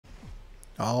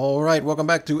Alright, welcome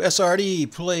back to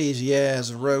SRD Plays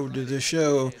Yaz Road to the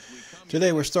Show.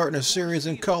 Today we're starting a series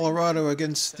in Colorado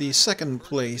against the second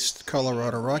placed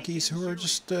Colorado Rockies, who are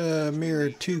just a mere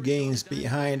 2 games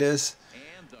behind us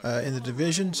in the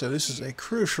division. So this is a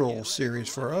crucial series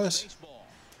for us.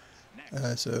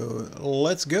 So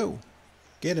let's go.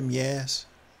 Get him, Yaz.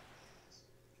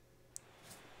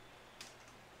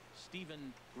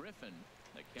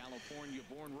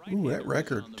 Ooh, that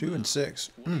record, 2-6.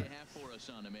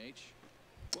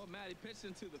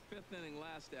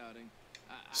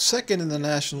 Second in the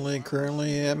National League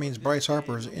currently. That means Bryce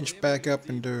Harper is inched back up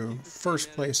into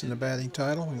first place in the batting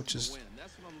title, which is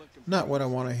not what I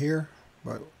want to hear,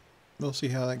 but we'll see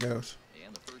how that goes.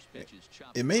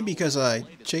 It may be because I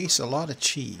chase a lot of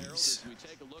cheese.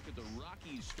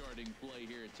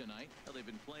 They've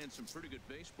been playing some pretty good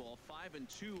baseball,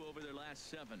 5-2 over their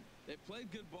last 7. They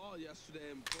played good ball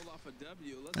yesterday and pulled off a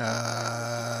W.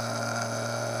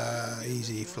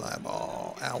 Easy fly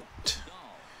ball out.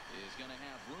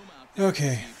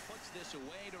 Okay.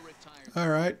 All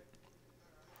right.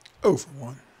 0 for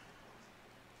 1.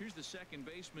 Here's the second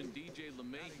baseman, DJ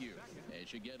LeMahieu.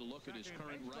 As you get a look at his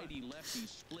current righty-lefty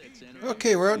splits.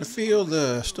 Okay, we're out in the field.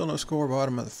 Still no score,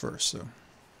 bottom of the first. So.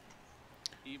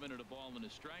 Even at a ball and a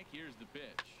strike, here's the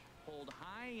pitch. Pulled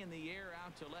high in the air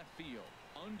out to left field.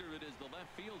 Under it is the left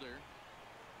fielder.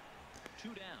 2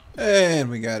 down. And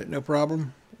we got it. No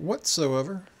problem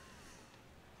whatsoever.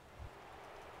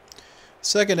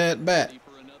 Second at bat.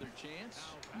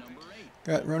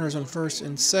 Got runners on first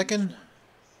and second.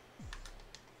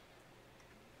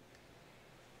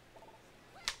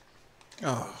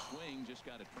 Oh. Just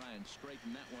got to try and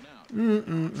straighten that one out.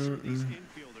 These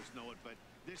infielders know it, but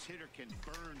this hitter can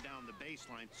burn down the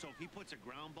baseline. So if he puts a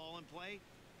ground ball in play,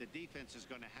 the defense is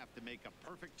going to have to make a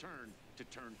perfect turn to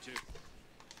turn 2.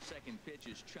 Second pitch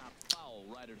is chopped foul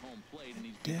right at home plate, and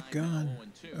he's dead gone.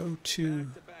 0-2.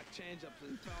 Back-to-back changeups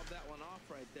and fouled that one off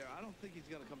right there. I don't think he's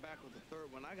going to come back with the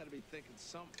third one. I got to be thinking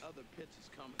some other pitch is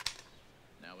coming.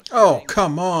 Oh,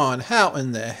 come on. How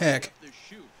in the heck?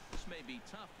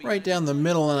 Right down the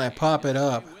middle, and I pop it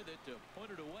up.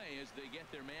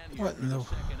 What in the...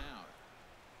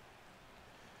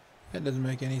 That doesn't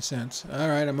make any sense. All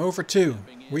right, I'm 0 for 2.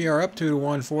 We are up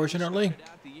 2-1, fortunately.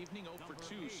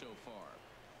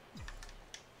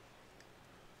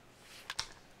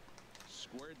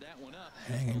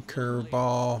 Hanging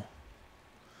curveball.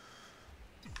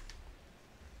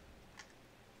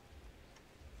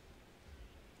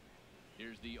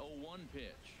 Here's the 0-1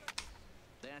 pitch.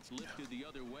 That's lifted the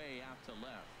other way out to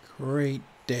left. Great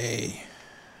day.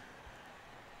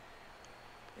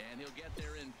 And he'll get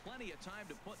there in plenty of time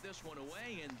to put this one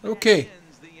away, and okay.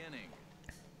 Ends the inning.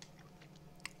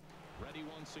 Ready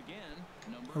once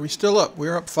again. Are we still up?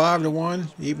 We're up 5-1,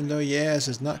 even though Yaz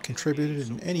has not contributed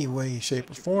in any way,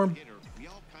 shape, or form. We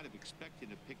all kind of expect him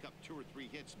to pick up 2 or 3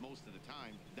 hits most of the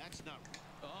time. That's not.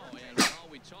 Oh, and while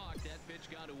we talked, that pitch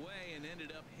got away and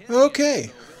ended up hitting.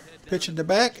 Okay. Pitch at the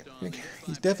back.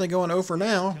 He's definitely going 0 for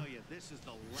now.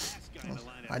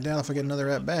 I doubt if I get another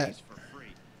at bat.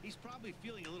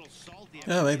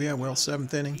 Oh, maybe I will.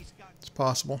 7th inning. It's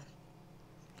possible.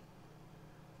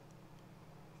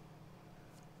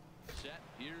 Set.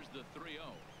 Here's the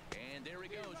 3-0. And there he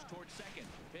goes towards second.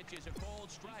 Pitch is a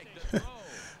cold strike. The throw.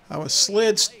 I was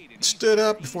stood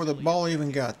up before the ball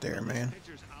even got there, man.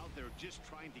 Out there just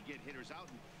trying to get hitters out,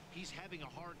 and he's having a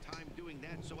hard time doing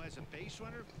that. So as a base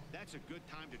runner, that's a good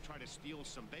time to try to steal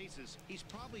some bases. He's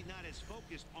probably not as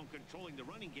focused on controlling the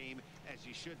running game as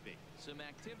he should be. Some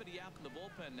activity out in the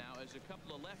bullpen now as a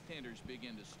couple of left-handers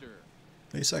begin to stir.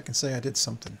 At least I can say I did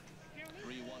something.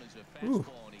 3-1 is a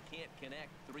fastball, and he can't connect.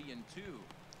 3-2.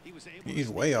 He was able He's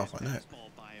to way off on that.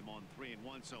 by him on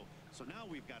 3-1. So now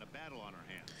we've got a battle on our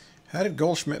hands. How did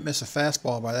Goldschmidt miss a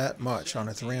fastball by that much on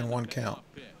a 3-1 count?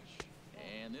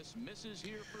 And this misses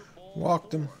here for ball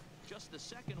Walked him. 4. Just the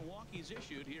second walk he's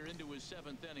issued here into his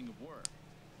 7th inning of work.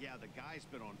 Yeah, the guy's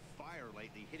been on fire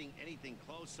lately, hitting anything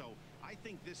close. So I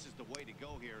think this is the way to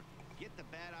go here. Get the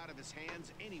bat out of his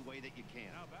hands any way that you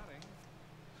can. Now batting,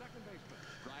 second baseman.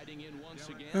 Riding in once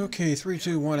again. Okay,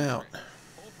 3-2-1 out.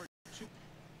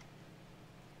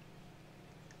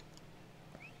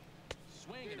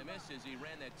 Swing and a miss as he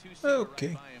ran that 2-seamer Okay.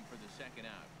 right by him for the second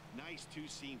out. Nice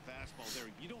 2-seam fastball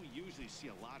there. You don't usually see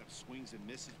a lot of swings and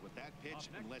misses with that pitch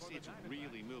unless it's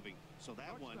really moving. So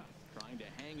that one. Trying to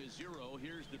hang a 0.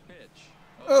 Here's the pitch.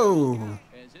 Oh.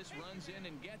 As this runs in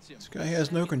and gets him. This guy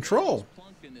has no control.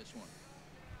 Plunked in this one.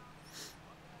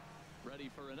 Ready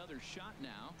for another shot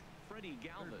now. Freddie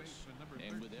Galvis.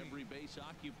 And with every base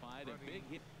occupied, a big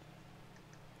hit.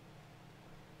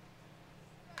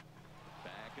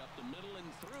 Back up the middle and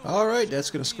through. All right, that's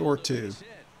going to score 2. And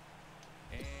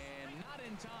not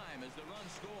in time as the run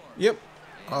scores. Yep.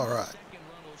 And All the right. second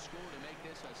run will score to make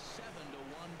this a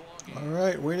 7-1 ball game. All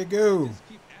right, way to go. Just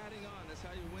keep adding on. That's how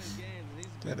you win games. And he's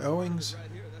That been Owings.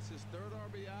 right here. That's his 3rd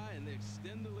RBI, and they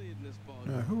extend the lead in this ball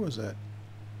game. Who was that?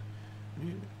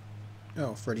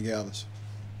 Oh, Freddie Galvis.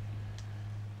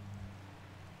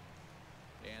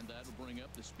 And that'll bring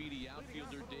up the speedy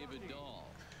outfielder David Dahl.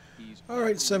 He's All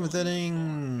right, 7th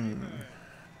inning.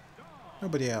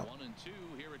 Nobody out. 1 and 2.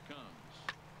 Here it comes.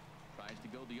 Tries to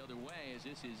go the other way as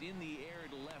this is in the air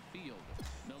to left field.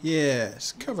 Number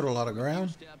Yes, covered a lot of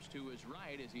ground. steps to his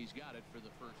right as he's got it for the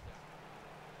first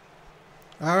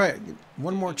out. All right,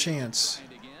 one more chance.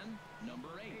 And again, number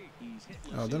 8. He's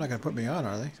hitless Oh, they're not going to put me on,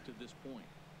 are they? to this point.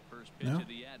 First pitch No? of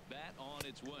the at bat on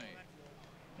its way.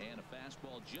 And a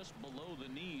fastball just below the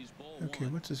knees, ball Okay,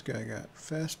 1. what's this guy got?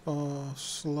 Fastball,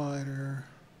 slider.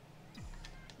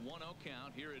 1-0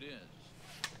 count. Here it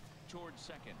is. Towards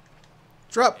second.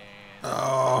 Drop. And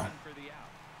Oh. for the out.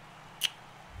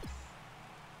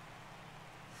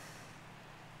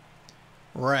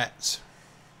 Rats.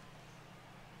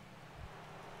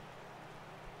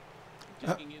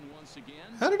 Digging in once again.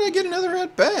 How did I get another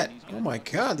at bat? Oh my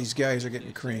God, these guys are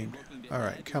getting creamed. All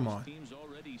right, come on. Team's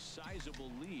already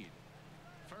sizable lead.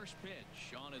 First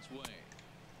pitch on its way.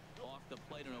 Off the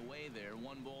plate and away there.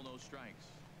 1 ball, no strikes.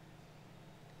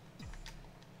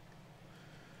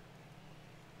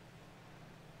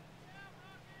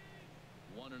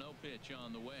 One and 0 pitch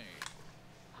on the way.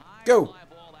 High Go. fly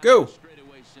ball out Go. to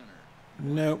straightaway center.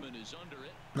 Nope. Workman is under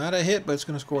it. Not a hit, but it's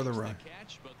going to score the Makes run.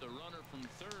 catch, but the runner from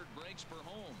third breaks for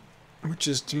home. Which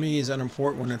is, to me, is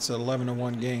unimportant when it's an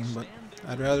 11-1 game, but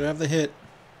I'd rather have the hit.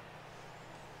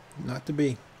 Not to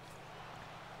be.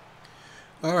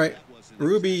 All right,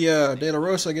 Ruby De La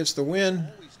Rosa gets the win.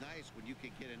 Always nice when you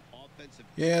can get an offensive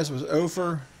Yaz was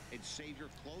over. and save your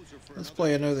closer for Let's another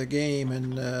play another game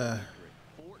and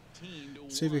 14 to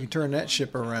see if we 1. can turn that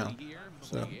ship around.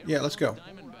 So, yeah, let's go.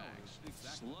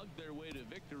 Diamondbacks slugged their way to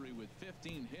victory with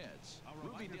 15 hits.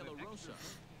 Ruby De La Rosa.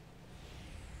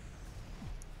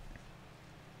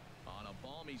 On a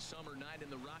balmy summer night in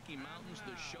the Rocky Mountains,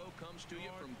 the show comes to you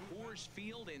from Coors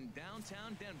Field in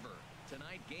downtown Denver.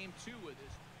 Tonight, game 2 of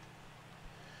this.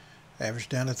 Average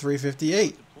down to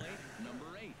 358. The plate, number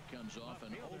 8 comes off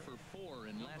an 0 for 4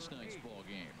 in last night's ball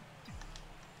game.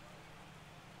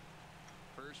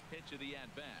 First pitch of the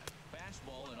at-bat.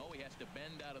 Fastball, and he has to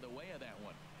bend out of the way of that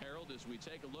one. Harold, as we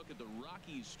take a look at the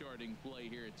Rockies' starting play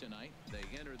here tonight, they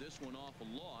enter this one off a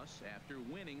loss after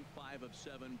winning 5 of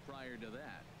 7 prior to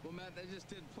that. Well, Matt, they just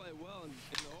didn't play well in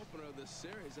the opener of this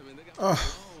series. I mean, they got Oh.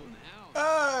 blown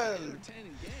out.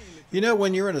 Entertaining game. If You know,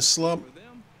 when you're in a slump, for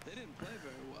them, they didn't play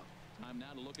very well. Time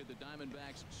now to look at the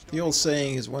Diamondbacks. the old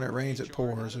saying is when it rains, it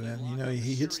pours. And, you know,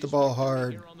 he hits the ball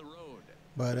hard, Here on the road.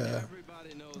 but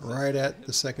Everybody knows right at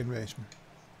the second baseman.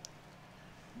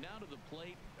 Now to the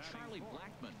plate, Charlie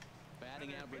Blackmon.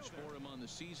 Batting average for him on the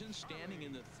season, standing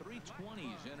in the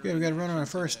 320s. Okay, we got a run on our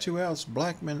first 2 outs.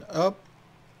 Blackman up.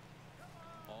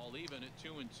 All even at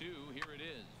 2 and 2. Here it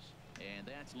is. And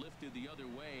that's lifted the other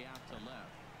way out to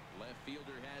left. Left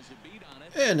fielder has a beat on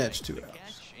it. And that's Makes 2 the outs.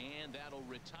 catch, and that'll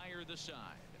retire the side.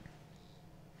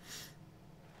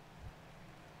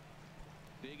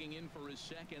 Digging in for his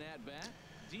second at bat.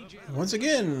 DJ Once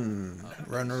again,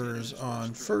 runners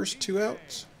on first 2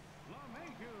 outs.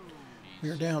 We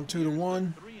are down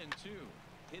 2-1. 3 and 2.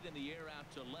 Hit in the air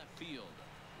out to left field.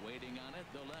 Waiting on it,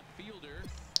 the left fielder.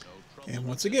 No trouble And with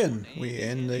once this again, one, we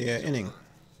and end the it's inning. over.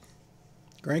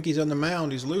 Granke's on the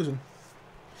mound. He's losing.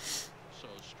 So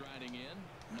striding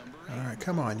in, number 8. All right,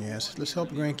 come on, yes. Let's help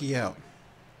Granke out.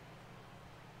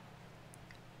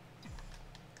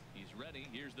 He's ready.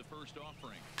 Here's the first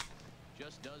offering.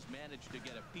 Just does manage to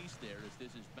get a piece there as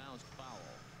this is bounced foul.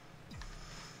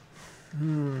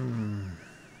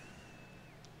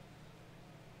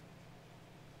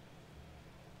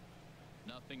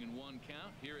 Nothing in 1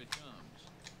 count. Here it comes.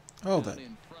 Oh, Out that.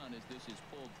 in front as this is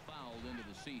pulled foul into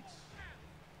the seats.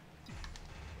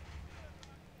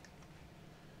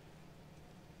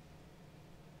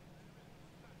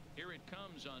 Here it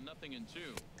comes on 0-2.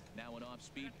 Now an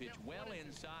off-speed pitch well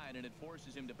inside, and it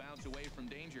forces him to bounce away from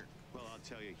danger. Well, I'll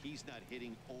tell you, he's not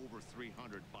hitting over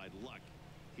 300 by luck.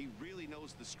 He really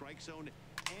knows the strike zone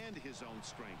and his own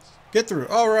strengths. Get through.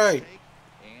 All right.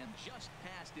 And just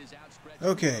past his outstretched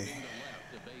Okay. glove into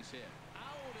left, a base hit. Out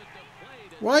at the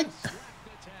plate, and What? they slap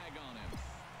the tag on him.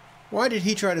 Why did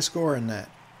he try to score in that?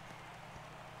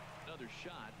 Another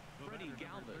shot. Freddie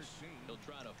Galvis. He'll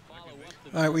try to follow up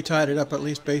the. All right, we tied it up. At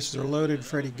least bases are loaded.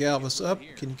 Freddie Galvis up.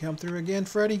 Can you come through again,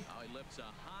 Freddie? Oh, he lifts a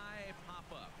high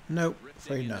pop-up. Nope,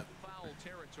 afraid not. Foul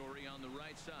territory on the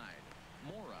right side.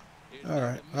 Mora is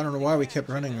Alright, I don't know why we kept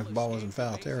running if the ball was in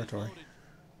foul territory.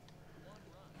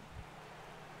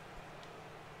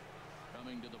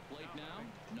 coming to the plate now,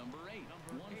 number 8.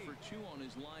 1 for 2 on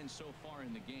his line so far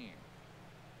in the game.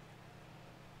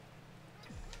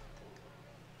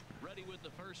 Ready with the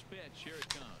first pitch. Here it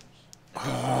comes.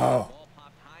 Oh. Ball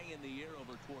popped high in the air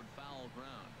over toward foul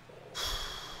ground.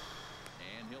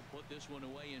 And he'll put this one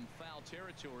away in foul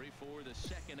territory for the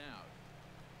second out.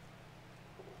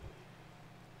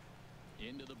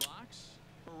 Into the box,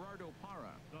 Gerardo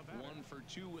Parra. 1 for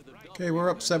 2 with a double. Okay, we're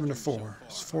up 7-4.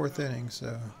 It's 4th inning,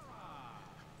 so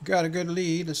got a good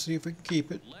lead. Let's see if we can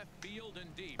keep it. Left field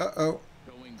and deep. Uh-oh.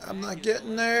 Going I'm back not is getting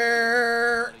the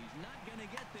there. But he's not going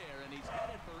to get there, and he's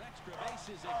headed for extra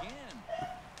bases again.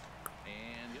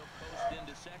 And he'll post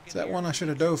into second. It's that here. one I should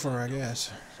have dove for, I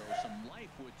guess. So some life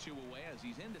with 2 away as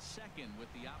he's into second with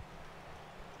the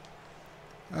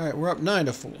Alright, we're up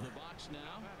 9-4. to the box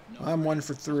now. I'm 1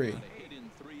 for 3. Got a hit in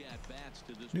 3 at-bats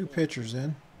to this New point. pitchers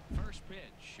in. First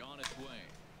pitch on its way.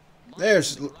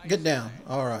 There's, Line to the right get down. side.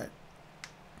 Alright.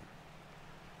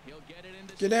 He'll get it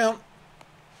into Get down.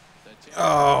 second. The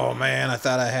Oh, man, I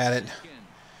thought I had it. second.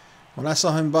 When I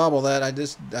saw him bobble that, I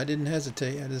didn't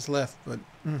hesitate. I just left, but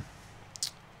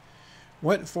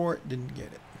went for it, didn't get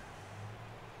it.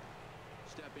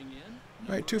 Stepping in.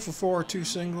 Alright, 2 for 4, 2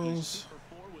 singles. 2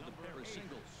 for 4 with a pair of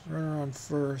singles. Runner on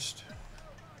first.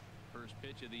 First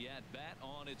pitch of the at-bat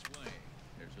on its way.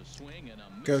 There's a swing and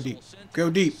a Go missile deep. sent Go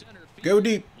to deep. center field. Go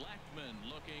deep. Blackman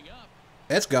looking up.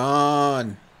 That's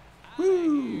gone. Out of here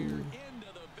Woo. into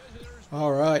the visitors'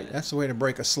 Alright, that's the way to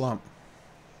break a slump.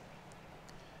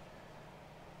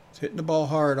 It's hitting the ball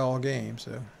hard all game,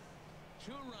 so.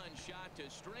 2-run shot to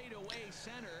straightaway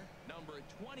center. Number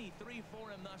 23 for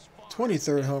him thus far.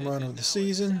 23rd home run of the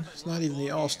season. It's not even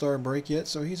the All-Star break yet,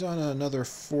 so he's on another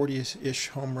 40-ish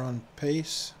home run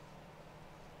pace.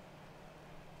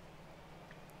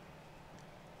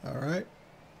 Alright.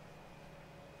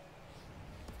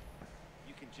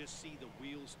 You can just see the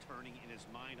wheels turning in his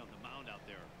mind on the mound out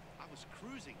there. I was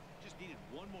cruising, just needed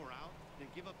one more out, then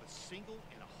give up a single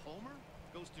and a homer.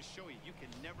 Goes to show you, you can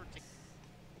never take.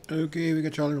 Okay, we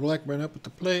got Charlie Blackburn up at the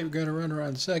plate. We got a runner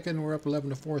on second. We're up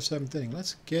 11-4, 7th inning.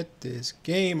 Let's get this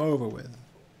game over with.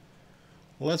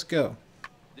 Let's go.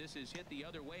 This is hit the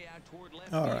other way out toward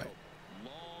left All field. right.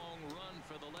 Long run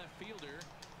for the left fielder.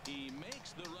 He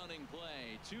makes the running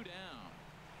play. 2 down.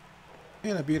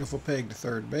 And a beautiful peg to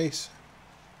third base.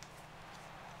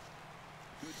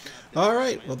 All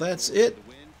right, well, that's it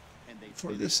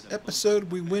for this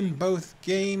episode. We win both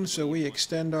games, so we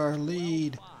extend our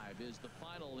lead 5 is the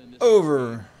final in this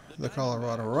over the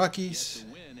Colorado Rockies.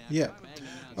 Yeah.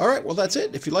 All right, well, that's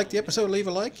it. If you liked the episode, leave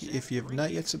a like. If you've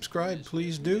not yet subscribed,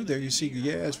 please do. There you see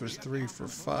Yaz was 3 for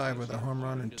 5 with a home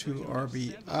run and 2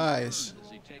 RBIs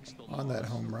on that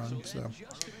home run. So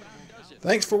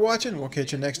thanks for watching. We'll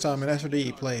catch you next time. And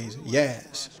SRD plays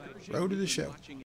Yaz. Road to the show.